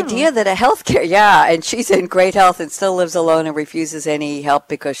the idea that a healthcare, and she's in great health and still lives alone and refuses any help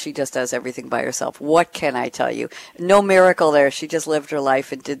because she just does everything by herself. What can I tell you? No miracle there. She just lived her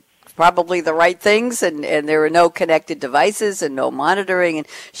life and did probably the right things, and there were no connected devices and no monitoring, and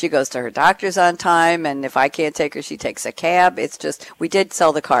she goes to her doctors on time, and if I can't take her, she takes a cab. It's just, we did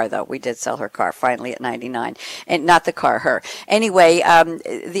sell the car, though. We did sell her car finally at 99, and not the car, her. Anyway,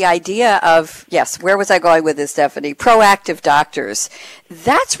 the idea of, yes, where was I going with this, Stephanie? Proactive doctors.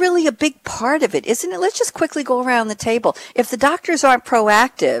 That's really a big part of it, isn't it? Let's just quickly go around the table. If the doctors aren't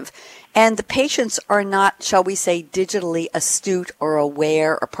proactive, and the patients are not, shall we say, digitally astute or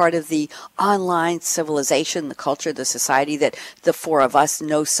aware or part of the online civilization, the culture, the society that the four of us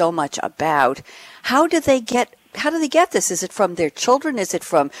know so much about, how do they get this? Is it from their children? Is it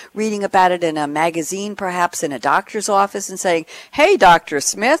from reading about it in a magazine, perhaps in a doctor's office, and saying, hey, Dr.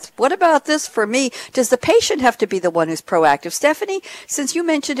 Smith, what about this for me? Does the patient have to be the one who's proactive? Stephanie, since you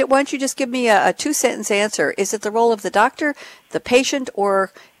mentioned it, why don't you just give me a 2-sentence answer? Is it the role of the doctor, the patient,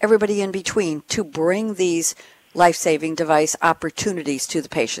 or everybody in between to bring these life-saving device opportunities to the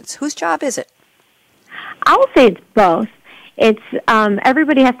patients? Whose job is it? I would say it's both. It's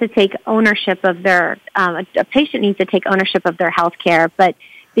everybody has to take ownership of their. A patient needs to take ownership of their health care, but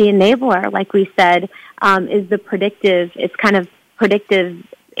the enabler, like we said, is the predictive. It's kind of predictive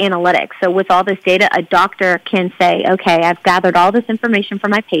analytics. So with all this data, a doctor can say, "Okay, I've gathered all this information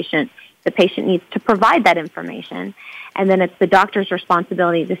from my patient. The patient needs to provide that information, and then it's the doctor's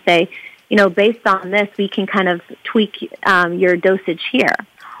responsibility to say, based on this, we can kind of tweak your dosage here."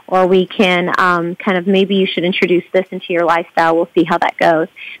 Or we can kind of, maybe you should introduce this into your lifestyle. We'll see how that goes,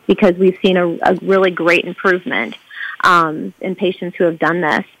 because we've seen a really great improvement in patients who have done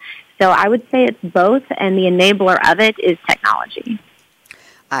this. So I would say it's both, and the enabler of it is technology.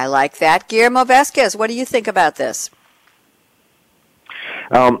 I like that. Guillermo Vasquez, what do you think about this?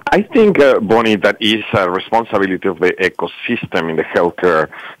 I think, Bonnie, that is a responsibility of the ecosystem in the healthcare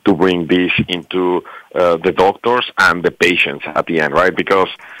to bring this into the doctors and the patients at the end, right? Because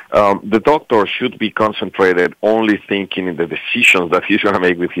the doctor should be concentrated only thinking in the decisions that he's going to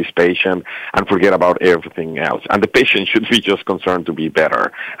make with his patient and forget about everything else. And the patient should be just concerned to be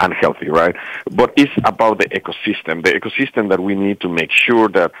better and healthy, right? But it's about the ecosystem that we need to make sure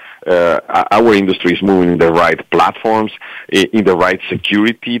that our industry is moving in the right platforms, in the right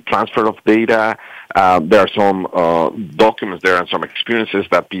security, transfer of data. There are some documents there and some experiences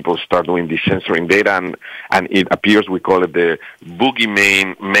that people start doing this censoring data, and it appears we call it the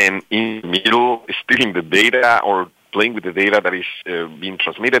boogeyman men in the middle, stealing the data or playing with the data that is being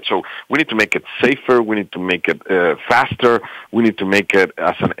transmitted. So we need to make it safer. We need to make it faster. We need to make it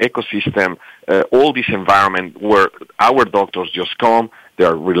as an ecosystem, all this environment where our doctors just come, they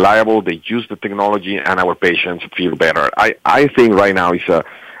are reliable, they use the technology, and our patients feel better. I think right now it's a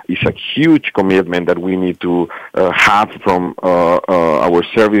huge commitment that we need to have from our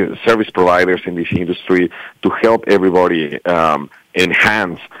service providers in this industry to help everybody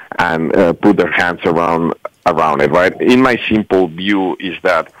enhance and put their hands around it, right? In my simple view is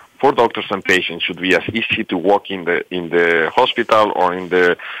that for doctors and patients should be as easy to walk in the hospital or in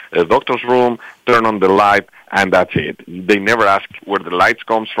the doctor's room, turn on the light, and that's it. They never ask where the lights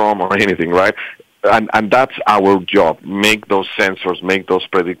comes from or anything, right? And that's our job. Make those sensors, make those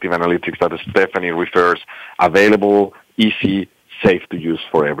predictive analytics that Stephanie refers available, easy, safe to use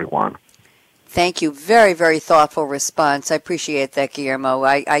for everyone. Thank you. Very, very thoughtful response. I appreciate that, Guillermo.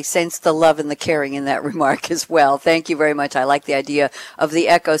 I sense the love and the caring in that remark as well. Thank you very much. I like the idea of the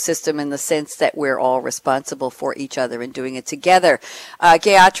ecosystem in the sense that we're all responsible for each other and doing it together.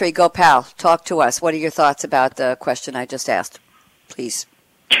 Gayatri Gopal, talk to us. What are your thoughts about the question I just asked? Please.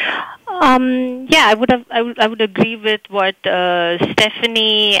 I would agree with what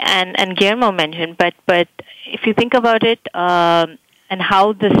Stephanie and Guillermo mentioned, but if you think about it, and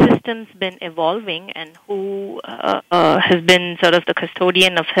how the system's been evolving and who has been sort of the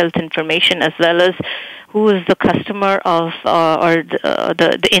custodian of health information as well as who is the customer of or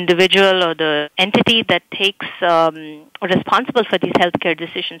the individual or the entity that takes or responsible for these healthcare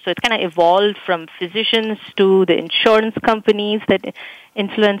decisions. So it's kind of evolved from physicians to the insurance companies that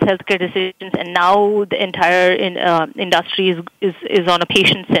influence healthcare decisions, and now the entire industry is on a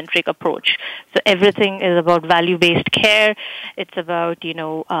patient-centric approach. So everything is about value-based care. It's about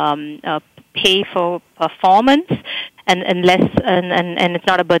pay for performance, and less, and it's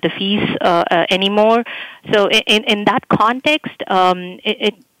not about the fees anymore. So in that context,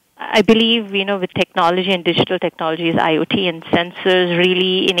 I believe, with technology and digital technologies, IoT and sensors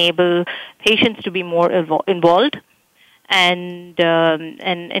really enable patients to be more involved, and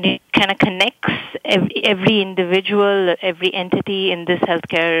it kind of connects every individual, every entity in this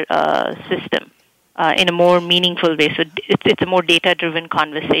healthcare system in a more meaningful way. So it's a more data-driven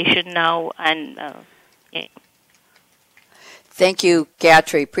conversation now, and Thank you,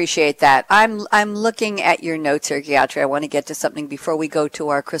 Gayatri. Appreciate that. I'm looking at your notes here, Gayatri. I want to get to something before we go to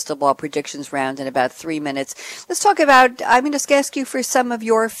our crystal ball predictions round in about 3 minutes. Let's talk about, I'm going to ask you for some of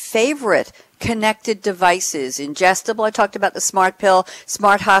your favorite connected devices. Ingestible, I talked about the smart pill,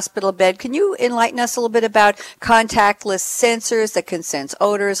 smart hospital bed. Can you enlighten us a little bit about contactless sensors that can sense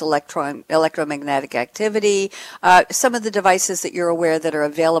odors, electromagnetic activity, some of the devices that you're aware that are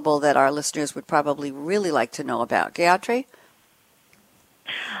available that our listeners would probably really like to know about? Gayatri?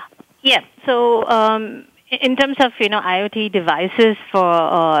 Yeah. So in terms of IoT devices for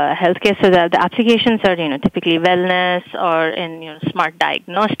healthcare, so the applications are typically wellness or in smart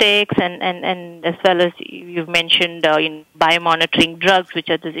diagnostics, and as well as you've mentioned biomonitoring drugs, which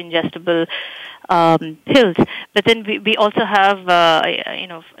are these ingestible pills. But then we also have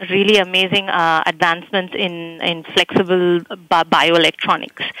really amazing advancements in flexible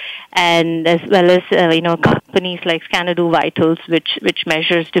bioelectronics, and as well as companies like Scanadu Vitals, which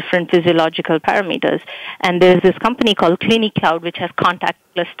measures different physiological parameters. And there's this company called CliniCloud, which has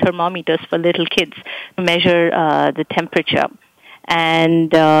contactless thermometers for little kids to measure the temperature.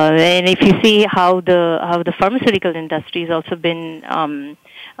 And if you see how the pharmaceutical industry has also been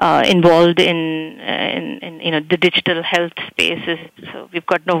involved in the digital health spaces. So we've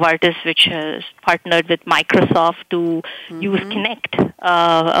got Novartis, which has partnered with Microsoft to use Kinect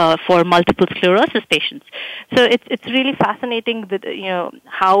for multiple sclerosis patients. So it's really fascinating that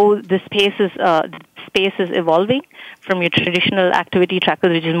how the space is evolving from your traditional activity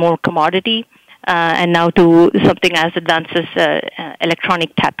trackers, which is more commodity, and now to something as advanced as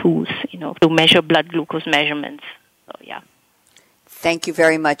electronic tattoos, to measure blood glucose measurements. So yeah. Thank you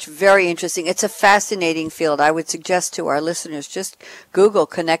very much. Very interesting. It's a fascinating field. I would suggest to our listeners, just Google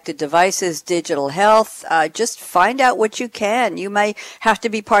connected devices, digital health. Just find out what you can. You may have to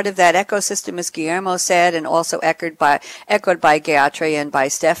be part of that ecosystem, as Guillermo said, and also echoed by Gayatri and by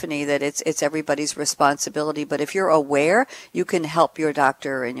Stephanie, that it's everybody's responsibility. But if you're aware, you can help your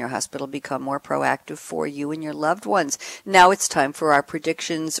doctor and your hospital become more proactive for you and your loved ones. Now it's time for our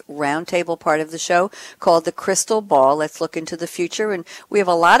predictions roundtable part of the show called the Crystal Ball. Let's look into the future. And we have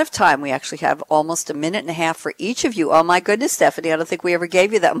a lot of time. We actually have almost a minute and a half for each of you. Oh my goodness, Stephanie, I don't think we ever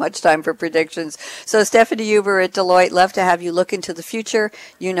gave you that much time for predictions. So Stephanie Huber at Deloitte, love to have you look into the future.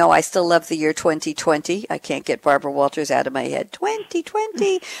 You know I still love the year 2020. I can't get Barbara Walters out of my head.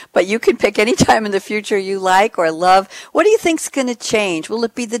 2020. But you can pick any time in the future you like or love. What do you think's going to change? Will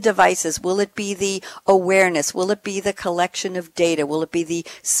it be the devices? Will it be the awareness? Will it be the collection of data? Will it be the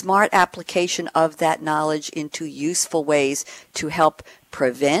smart application of that knowledge into useful ways to help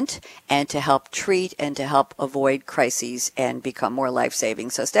prevent and to help treat and to help avoid crises and become more life-saving?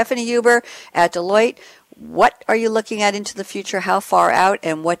 So Stephanie Huber at Deloitte, what are you looking at into the future? How far out?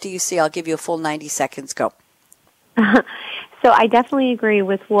 And what do you see? I'll give you a full 90 seconds. Go. So I definitely agree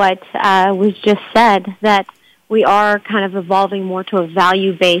with what was just said, that we are kind of evolving more to a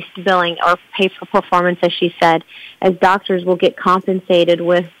value-based billing or pay for performance, as she said, as doctors will get compensated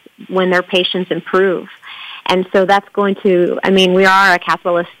with when their patients improve. And so that's going to, we are a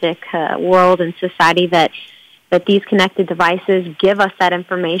capitalistic world and society that these connected devices give us that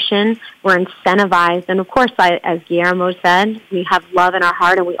information. We're incentivized. And of course, as Guillermo said, we have love in our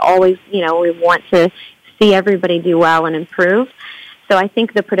heart and we always, we want to see everybody do well and improve. So I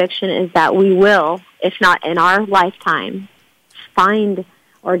think the prediction is that we will, if not in our lifetime, find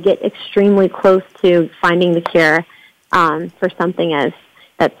or get extremely close to finding the cure for something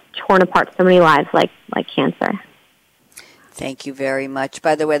that's torn apart so many lives like cancer. Thank you very much.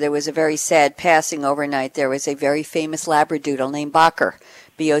 By the way, there was a very sad passing overnight. There was a very famous Labradoodle named Bocker,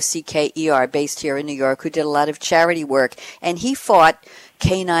 Bocker, based here in New York, who did a lot of charity work. And he fought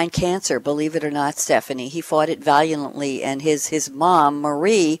canine cancer, believe it or not, Stephanie. He fought it valiantly, and his mom,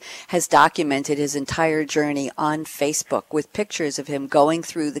 Marie, has documented his entire journey on Facebook with pictures of him going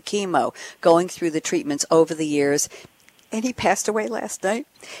through the chemo, going through the treatments over the years. And he passed away last night,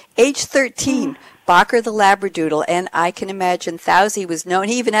 age 13. Bocker the Labradoodle, and I can imagine Thousie was known.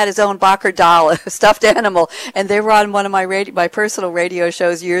 He even had his own Bocker doll, a stuffed animal, and they were on one of my personal radio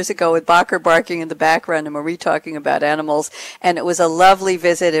shows years ago with Bocker barking in the background and Marie talking about animals, and it was a lovely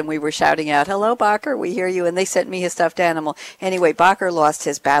visit, and we were shouting out, "Hello, Bocker, we hear you," and they sent me his stuffed animal. Anyway, Bocker lost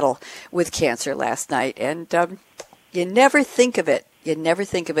his battle with cancer last night, and you never think of it. You never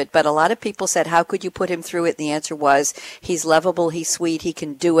think of it, but a lot of people said, how could you put him through it? And the answer was, he's lovable, he's sweet, he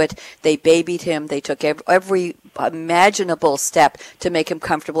can do it. They babied him. They took every imaginable step to make him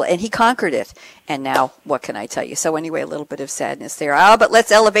comfortable, and he conquered it. And now, what can I tell you? So anyway, a little bit of sadness there. But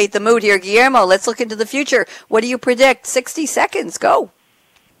let's elevate the mood here. Guillermo, let's look into the future. What do you predict? 60 seconds. Go.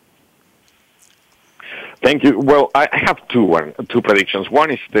 Thank you. Well, I have two predictions.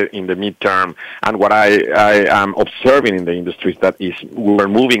 One is in the midterm, and what I am observing in the industry is that we're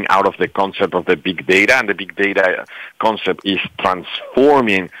moving out of the concept of the big data, and the big data concept is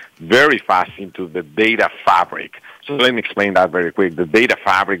transforming very fast into the data fabric. So let me explain that very quick. The data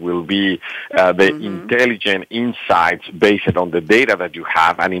fabric will be the intelligent insights based on the data that you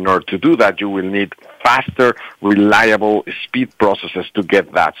have, and in order to do that, you will need faster, reliable speed processes to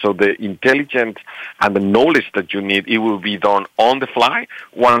get that. So the intelligence and the knowledge that you need, it will be done on the fly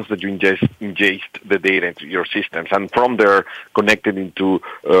once that you ingest the data into your systems, and from there connected into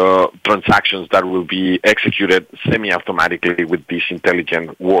transactions that will be executed semi-automatically with this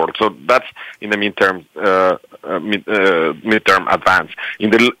intelligent world. So that's in the midterm advance.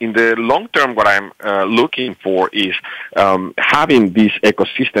 In the long term, what I'm looking for is having this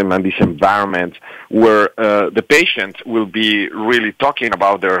ecosystem and this environment where the patients will be really talking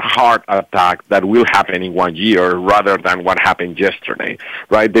about their heart attack that will happen in 1 year rather than what happened yesterday,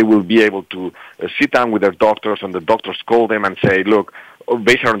 right? They will be able to sit down with their doctors, and the doctors call them and say, look,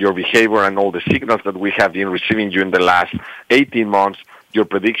 based on your behavior and all the signals that we have been receiving during the last 18 months, your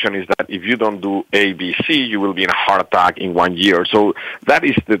prediction is that if you don't do A, B, C, you will be in a heart attack in 1 year. So that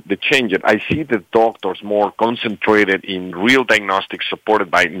is the change. I see the doctors more concentrated in real diagnostics supported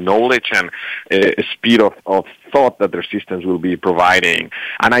by knowledge and speed of thought that their systems will be providing.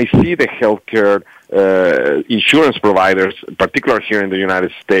 And I see the healthcare insurance providers, particularly here in the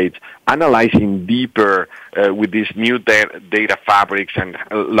United States, analyzing deeper with these new data fabrics and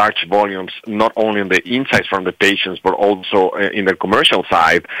large volumes, not only on the insights from the patients, but also in the commercial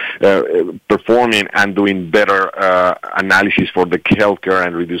side, performing and doing better analysis for the healthcare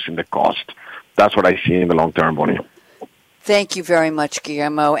and reducing the cost. That's what I see in the long term, Bonnie. Thank you very much,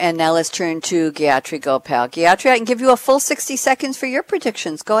 Guillermo. And now let's turn to Gayatri Gopal. Gayatri, I can give you a full 60 seconds for your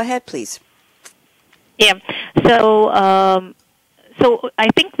predictions. Go ahead, please. Yeah. So I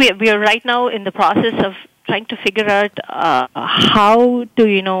think we are right now in the process of trying to figure out how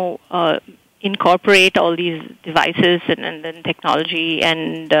to incorporate all these devices and then technology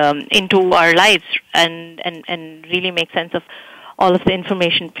and into our lives and really make sense of all of the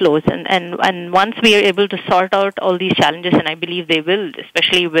information flows. And once we are able to sort out all these challenges, and I believe they will,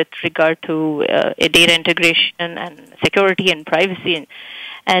 especially with regard to data integration and security and privacy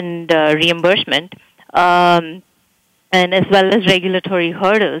and reimbursement, and as well as regulatory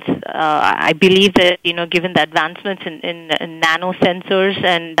hurdles, I believe that, given the advancements in nanosensors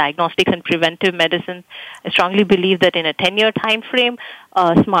and diagnostics and preventive medicine, I strongly believe that in a 10-year time frame,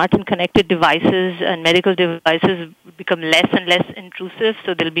 smart and connected devices and medical devices become less and less intrusive,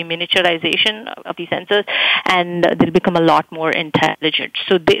 so there will be miniaturization of these sensors, and they'll become a lot more intelligent.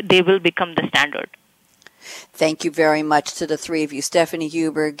 So they will become the standard. Thank you very much to the three of you, Stephanie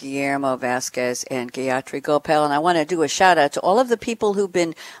Huber, Guillermo Vasquez, and Gayatri Gopal. And I want to do a shout out to all of the people who've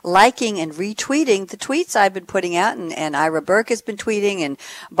been liking and retweeting the tweets I've been putting out. And Ira Burke has been tweeting, and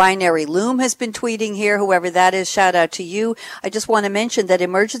Binary Loom has been tweeting here, whoever that is. Shout out to you. I just want to mention that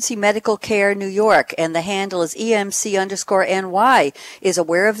Emergency Medical Care New York, and the handle is EMC_NY, is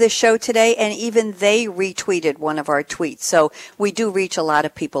aware of this show today, and even they retweeted one of our tweets. So we do reach a lot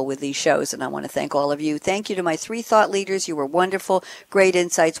of people with these shows, and I want to thank all of you. Thank you to my three thought leaders. You were wonderful. Great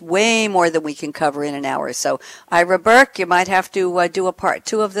insights, way more than we can cover in an hour. So, Ira Burke, you might have to do a part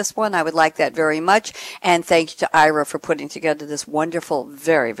 2 of this one. I would like that very much. And thank you to Ira for putting together this wonderful,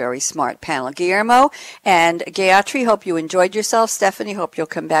 very, very smart panel. Guillermo and Gayatri, hope you enjoyed yourself. Stephanie, hope you'll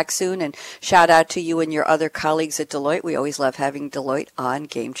come back soon. And shout out to you and your other colleagues at Deloitte. We always love having Deloitte on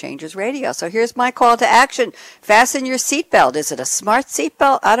Game Changers Radio. So here's my call to action. Fasten your seatbelt. Is it a smart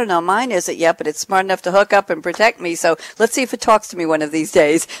seatbelt? I don't know. Mine isn't yet, but it's smart enough to hook up and protect me. So let's see if it talks to me one of these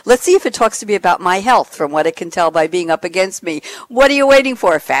days. Let's see if it talks to me about my health from what it can tell by being up against me. What are you waiting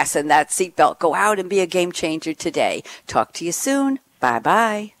for? Fasten that seatbelt. Go out and be a game changer today. Talk to you soon.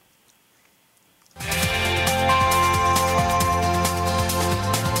 Bye-bye.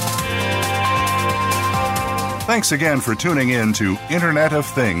 Thanks again for tuning in to Internet of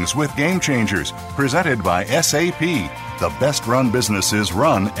Things with Game Changers, presented by SAP. The best-run businesses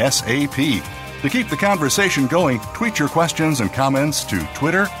run SAP. To keep the conversation going, tweet your questions and comments to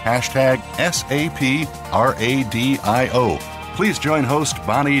Twitter, #SAPRADIO. Please join host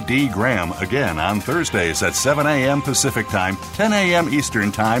Bonnie D. Graham again on Thursdays at 7 a.m. Pacific Time, 10 a.m.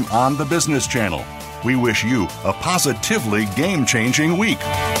 Eastern Time on the Business Channel. We wish you a positively game-changing week.